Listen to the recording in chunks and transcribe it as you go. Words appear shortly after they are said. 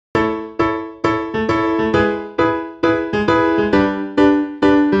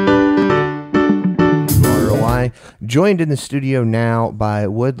Joined in the studio now by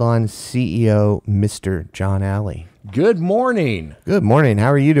Woodlawn CEO, Mr. John Alley. Good morning. Good morning.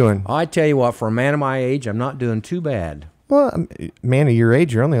 How are you doing? I tell you what, for a man of my age, I'm not doing too bad. Well, man of your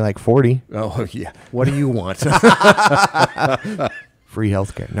age, you're only like 40. Oh, yeah. What do you want? Free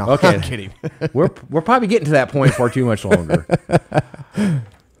healthcare. No, Okay. I'm kidding. We're probably getting to that point for too much longer.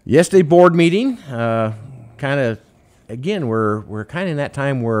 Yesterday board meeting, again, we're kind of in that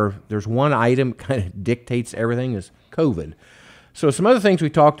time where there's one item kind of dictates everything is COVID. So some other things we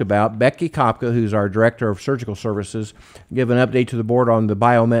talked about, Becky Kopka, who's our Director of Surgical Services, gave an update to the board on the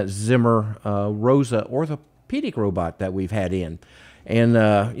Biomet Zimmer Rosa orthopedic robot that we've had in. And,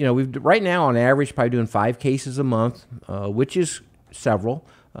 we've right now on average probably doing 5 cases a month, which is several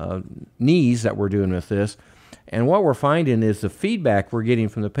knees that we're doing with this. And what we're finding is the feedback we're getting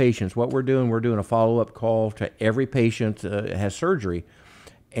from the patients. What we're doing a follow-up call to every patient that has surgery.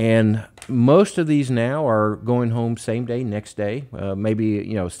 And most of these now are going home same day, next day,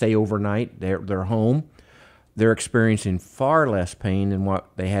 maybe, stay overnight. They're home. They're experiencing far less pain than what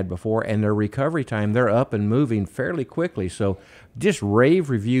they had before, and their recovery time, they're up and moving fairly quickly. So just rave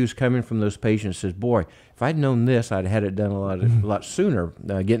reviews coming from those patients says, boy, if I'd known this, I'd had it done a lot sooner,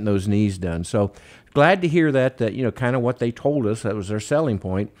 getting those knees done. So glad to hear that, kind of what they told us, that was their selling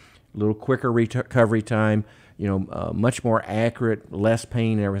point, a little quicker recovery time, much more accurate, less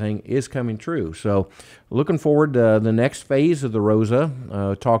pain and everything is coming true. So looking forward to the next phase of the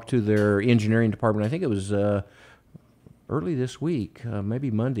ROSA. Talked to their engineering department, I think it was early this week,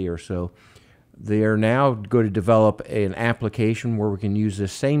 maybe Monday or so. They are now going to develop an application where we can use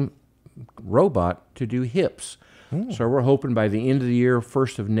this same robot to do hips. So we're hoping by the end of the year,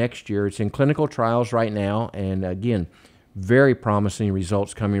 first of next year. It's in clinical trials right now, and again, very promising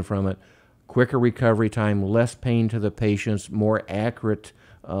results coming from it. Quicker recovery time, less pain to the patients, more accurate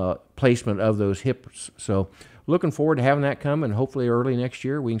placement of those hips. So looking forward to having that come, and hopefully early next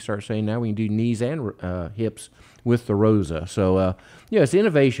year we can start saying now we can do knees and hips with the ROSA. So it's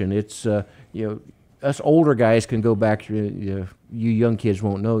innovation. It's us older guys can go back to you young kids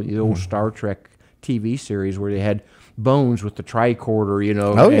won't know the old Star Trek TV series where they had bones with the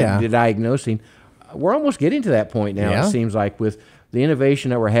tricorder, the diagnosing. We're almost getting to that point now. Yeah. It seems like with the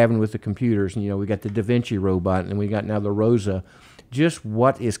innovation that we're having with the computers, we got the Da Vinci robot, and we got now the ROSA. Just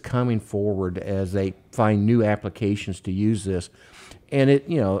what is coming forward as they find new applications to use this. And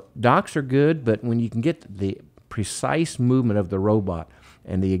docs are good, but when you can get the precise movement of the robot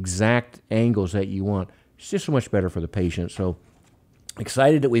and the exact angles that you want, it's just so much better for the patient. So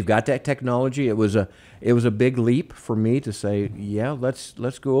excited that we've got that technology. It was a big leap for me to say, yeah,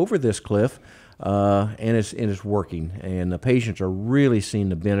 let's go over this cliff. And it's working, and the patients are really seeing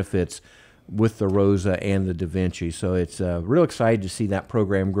the benefits with the ROSA and the Da Vinci. So it's real excited to see that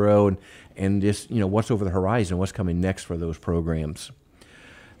program grow and just what's over the horizon, what's coming next for those programs.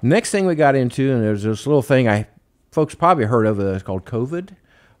 Next thing we got into, and there's this little thing folks probably heard of, it's called COVID.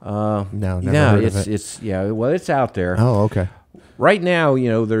 No, never heard of it. It's out there. Oh, okay. Right now,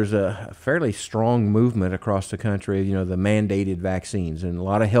 there's a fairly strong movement across the country, the mandated vaccines. And a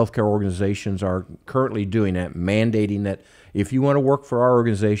lot of healthcare organizations are currently doing that, mandating that if you want to work for our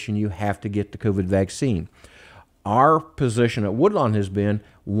organization, you have to get the COVID vaccine. Our position at Woodlawn has been,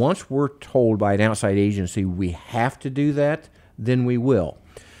 once we're told by an outside agency we have to do that, then we will.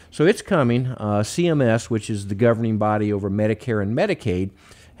 So it's coming. CMS, which is the governing body over Medicare and Medicaid,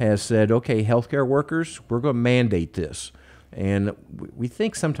 has said, okay, healthcare workers, we're going to mandate this. And we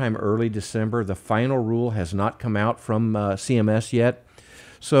think sometime early December. The final rule has not come out from CMS yet.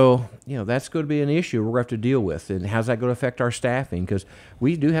 So, that's going to be an issue we're going to have to deal with. And how's that going to affect our staffing? Because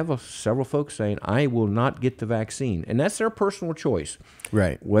we do have several folks saying, I will not get the vaccine. And that's their personal choice.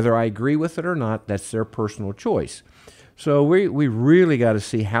 Right. Whether I agree with it or not, that's their personal choice. So we really got to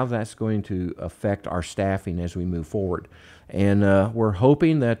see how that's going to affect our staffing as we move forward. And we're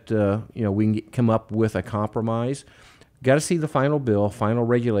hoping that, we can come up with a compromise. Got to see the final bill, final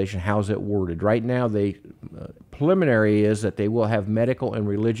regulation, how's it worded. Right now, the preliminary is that they will have medical and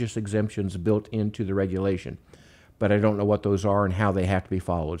religious exemptions built into the regulation. But I don't know what those are and how they have to be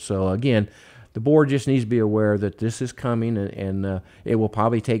followed. So again, the board just needs to be aware that this is coming, and it will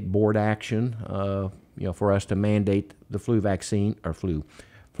probably take board action, for us to mandate the flu vaccine, flu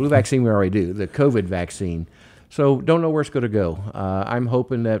vaccine we already do, the COVID vaccine. So don't know where it's going to go. I'm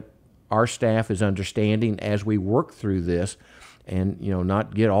hoping that our staff is understanding as we work through this, and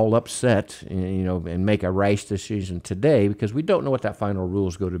not get all upset, and make a rash decision today, because we don't know what that final rule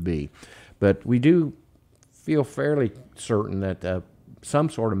is going to be. But we do feel fairly certain that some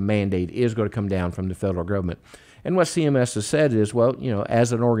sort of mandate is going to come down from the federal government. And what CMS has said is, well,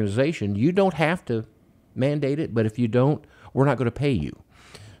 as an organization, you don't have to mandate it, but if you don't, we're not going to pay you.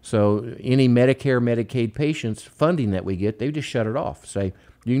 So any Medicare, Medicaid patients funding that we get, they just shut it off. Say,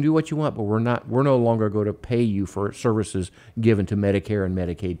 you can do what you want, but we're no longer going to pay you for services given to Medicare and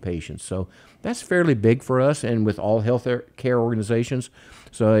Medicaid patients. So that's fairly big for us and with all health care organizations.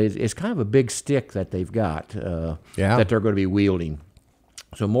 So it's kind of a big stick that they've got that they're going to be wielding.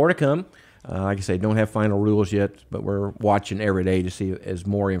 So more to come. Like I say, don't have final rules yet, but we're watching every day to see as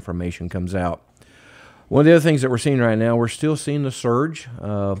more information comes out. One of the other things that we're seeing right now, we're still seeing the surge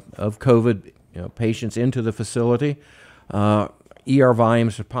of COVID patients into the facility. ER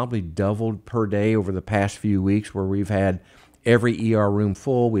volumes have probably doubled per day over the past few weeks, where we've had every ER room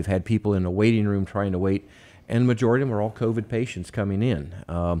full. We've had people in the waiting room trying to wait, and the majority of them are all COVID patients coming in.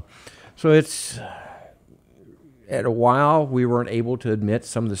 So it's, at a while, we weren't able to admit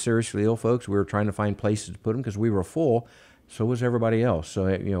some of the seriously ill folks. We were trying to find places to put them because we were full. So was everybody else. So,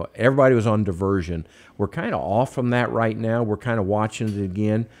 everybody was on diversion. We're kind of off from that right now. We're kind of watching it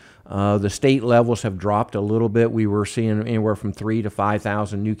again. The state levels have dropped a little bit. We were seeing anywhere from 3,000 to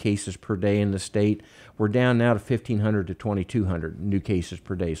 5,000 new cases per day in the state. We're down now to 1,500 to 2,200 new cases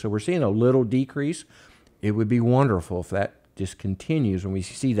per day. So we're seeing a little decrease. It would be wonderful if that just continues and we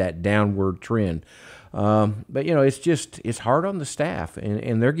see that downward trend. But, it's hard on the staff,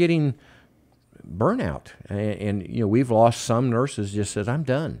 and they're getting burnout. And we've lost some nurses just says, I'm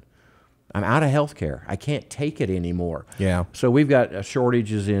done. I'm out of healthcare. I can't take it anymore. Yeah. So we've got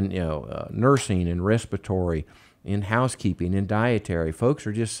shortages in nursing and respiratory, in housekeeping, in dietary. Folks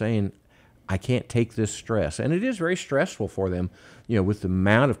are just saying, I can't take this stress. And it is very stressful for them, with the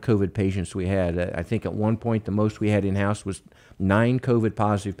amount of COVID patients we had. I think at one point the most we had in-house was 9 COVID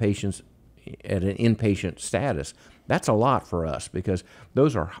positive patients at an inpatient status. That's a lot for us because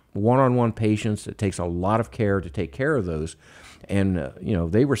those are one-on-one patients. It takes a lot of care to take care of those. And,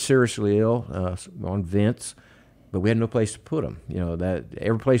 they were seriously ill on vents, but we had no place to put them. That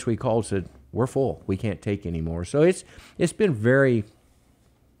every place we called said, we're full. We can't take anymore. So it's been very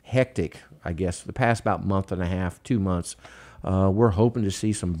hectic, I guess, the past about month and a half, 2 months. We're hoping to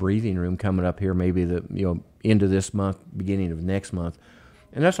see some breathing room coming up here maybe end of this month, beginning of next month.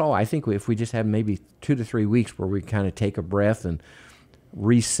 And that's all. I think if we just have maybe 2 to 3 weeks where we kind of take a breath and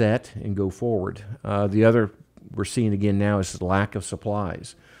reset and go forward. The other we're seeing again now is the lack of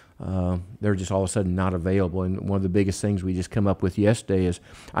supplies. They're just all of a sudden not available. And one of the biggest things we just come up with yesterday is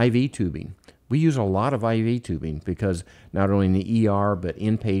IV tubing. We use a lot of IV tubing because not only in the ER but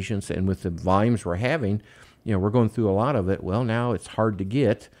inpatients, and with the volumes we're having, we're going through a lot of it. Well, now it's hard to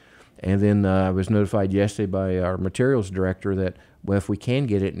get. And then I was notified yesterday by our materials director that, well, if we can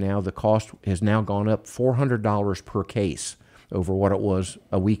get it now, the cost has now gone up $400 per case over what it was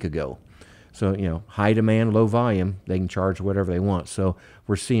a week ago. So, high demand, low volume, they can charge whatever they want. So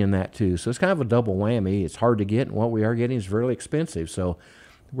we're seeing that too. So it's kind of a double whammy. It's hard to get, and what we are getting is really expensive. So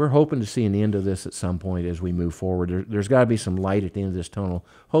we're hoping to see an end of this at some point as we move forward. There's got to be some light at the end of this tunnel.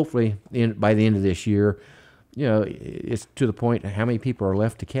 Hopefully, by the end of this year, it's to the point how many people are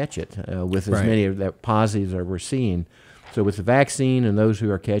left to catch it with as many of that positives that we're seeing. So with the vaccine and those who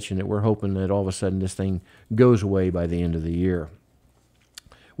are catching it, we're hoping that all of a sudden this thing goes away by the end of the year.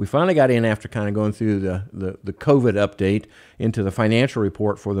 We finally got in after kind of going through the COVID update into the financial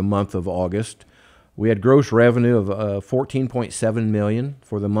report for the month of August. We had gross revenue of $14.7 million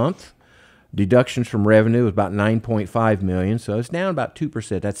for the month. Deductions from revenue was about $9.5 million, so it's down about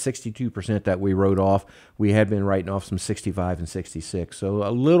 2%. That's 62% that we wrote off. We had been writing off some 65 and 66, so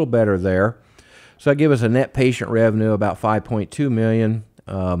a little better there. So that gave us a net patient revenue about $5.2 million.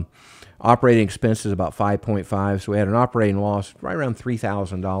 Operating expenses about $5.5, so we had an operating loss right around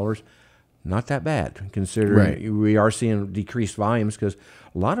 $3,000. Not that bad, considering we are seeing decreased volumes because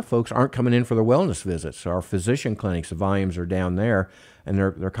a lot of folks aren't coming in for their wellness visits. Our physician clinics, the volumes are down there, and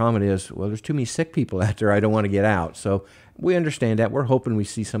their comment is, well, there's too many sick people out there. I don't want to get out. So we understand that. We're hoping we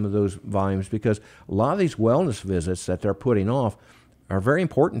see some of those volumes because a lot of these wellness visits that they're putting off are very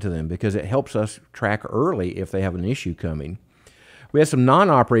important to them because it helps us track early if they have an issue coming. We had some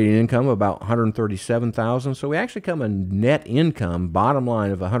non-operating income of about $137,000, so we actually come a net income, bottom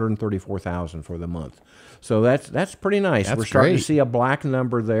line, of $134,000 for the month. So that's pretty nice. We're starting to see a black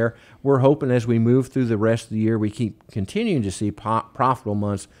number there. We're hoping as we move through the rest of the year, we keep continuing to see profitable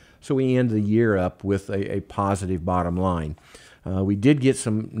months, so we end the year up with a positive bottom line. We did get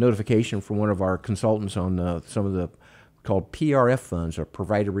some notification from one of our consultants on some of the called PRF funds, or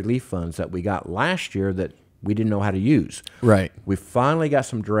provider relief funds, that we got last year that we didn't know how to use. Right. We finally got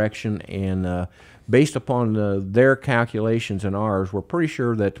some direction, and based upon their calculations and ours, we're pretty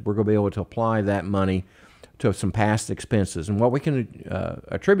sure that we're going to be able to apply that money to some past expenses. And what we can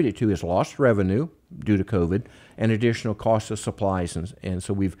attribute it to is lost revenue due to COVID and additional cost of supplies. And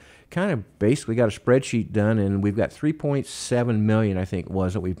so we've kind of basically got a spreadsheet done, and we've got $3.7 million, I think it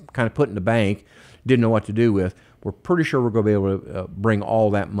was, that we kind of put in the bank, didn't know what to do with. We're pretty sure we're going to be able to bring all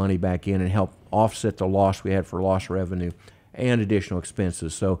that money back in and help offset the loss we had for lost revenue and additional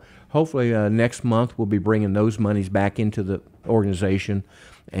expenses. So hopefully next month we'll be bringing those monies back into the organization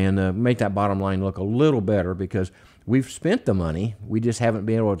and make that bottom line look a little better, because we've spent the money. We just haven't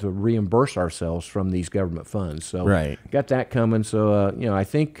been able to reimburse ourselves from these government funds. So got that coming. So, I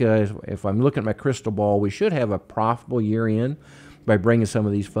think if I'm looking at my crystal ball, we should have a profitable year in by bringing some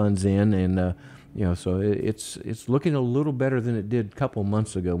of these funds in. And, so it's looking a little better than it did a couple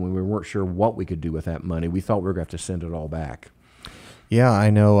months ago when we weren't sure what we could do with that money. We thought we were going to have to send it all back. Yeah, I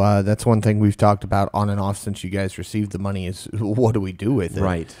know. That's one thing we've talked about on and off since you guys received the money is what do we do with it?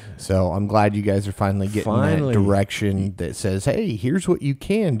 Right. So I'm glad you guys are finally getting that direction that says, hey, here's what you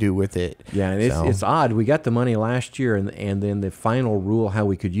can do with it. Yeah, and it's odd. We got the money last year, and then the final rule how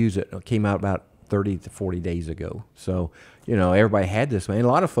we could use it came out about 30 to 40 days ago. So, everybody had this money. And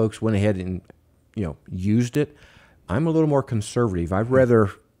a lot of folks went ahead and, used it. I'm a little more conservative. I'd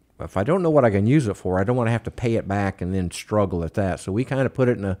rather... If I don't know what I can use it for, I don't want to have to pay it back and then struggle at that. So we kind of put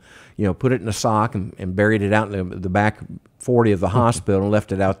it in a sock and buried it out in the back 40 of the hospital and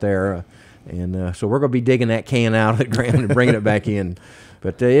left it out there. So we're going to be digging that can out of the ground and bringing it back in.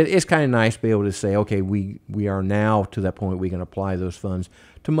 But it's kind of nice to be able to say, okay, we are now to that point we can apply those funds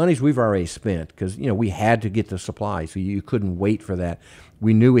to monies we've already spent, because we had to get the supplies, so you couldn't wait for that.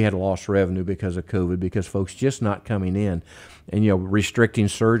 We knew we had lost revenue because of COVID, because folks just not coming in, and restricting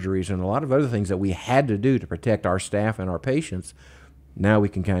surgeries and a lot of other things that we had to do to protect our staff and our patients. Now we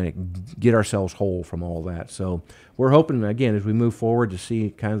can kind of get ourselves whole from all that. So we're hoping, again, as we move forward, to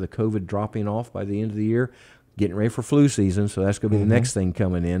see kind of the COVID dropping off by the end of the year, getting ready for flu season. So that's going to be the next thing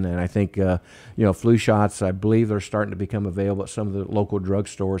coming in. And I think, flu shots, I believe they're starting to become available at some of the local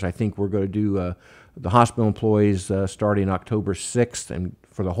drugstores. I think we're going to do the hospital employees starting October 6th and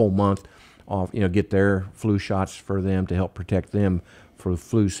for the whole month off, get their flu shots for them to help protect them for the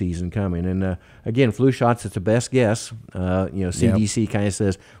flu season coming. And again, flu shots, it's a best guess. CDC kind of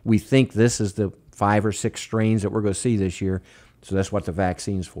says we think this is the 5 or 6 strains that we're going to see this year. So that's what the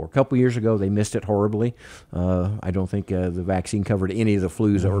vaccine's for. A couple years ago, they missed it horribly. I don't think the vaccine covered any of the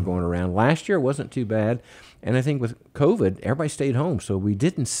flus that were going around. Last year, it wasn't too bad. And I think with COVID, everybody stayed home. So we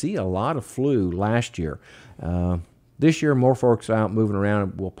didn't see a lot of flu last year. This year, more folks out moving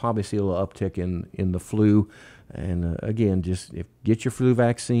around. We'll probably see a little uptick in the flu. And again, just get your flu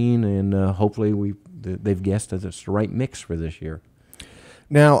vaccine, and hopefully they've guessed that it's the right mix for this year.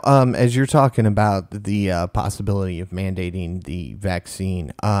 Now, as you're talking about the possibility of mandating the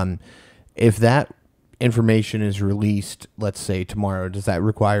vaccine, if that information is released, let's say tomorrow, does that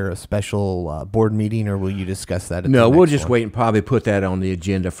require a special board meeting, or will you discuss that? No, we'll just wait and probably put that on the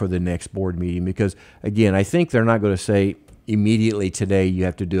agenda for the next board meeting, because, again, I think they're not going to say immediately today you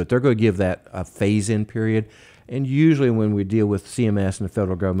have to do it. They're going to give that a phase-in period. And usually when we deal with CMS and the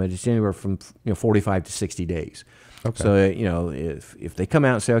federal government, it's anywhere from 45 to 60 days. Okay. So if they come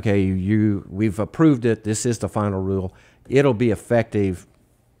out and say, okay, we've approved it, this is the final rule, it'll be effective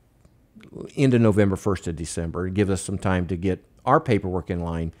into November 1st of December. It gives us some time to get our paperwork in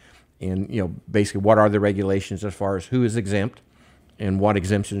line, and basically what are the regulations as far as who is exempt and what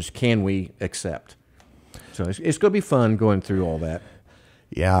exemptions can we accept. So it's going to be fun going through all that.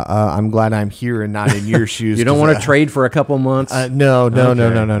 Yeah, I'm glad I'm here and not in your shoes. You don't want to trade for a couple months? No. Okay.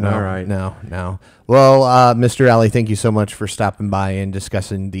 All right. No. Well, Mr. Alley, thank you so much for stopping by and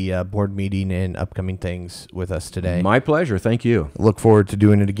discussing the board meeting and upcoming things with us today. My pleasure. Thank you. Look forward to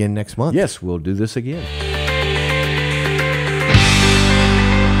doing it again next month. Yes, we'll do this again.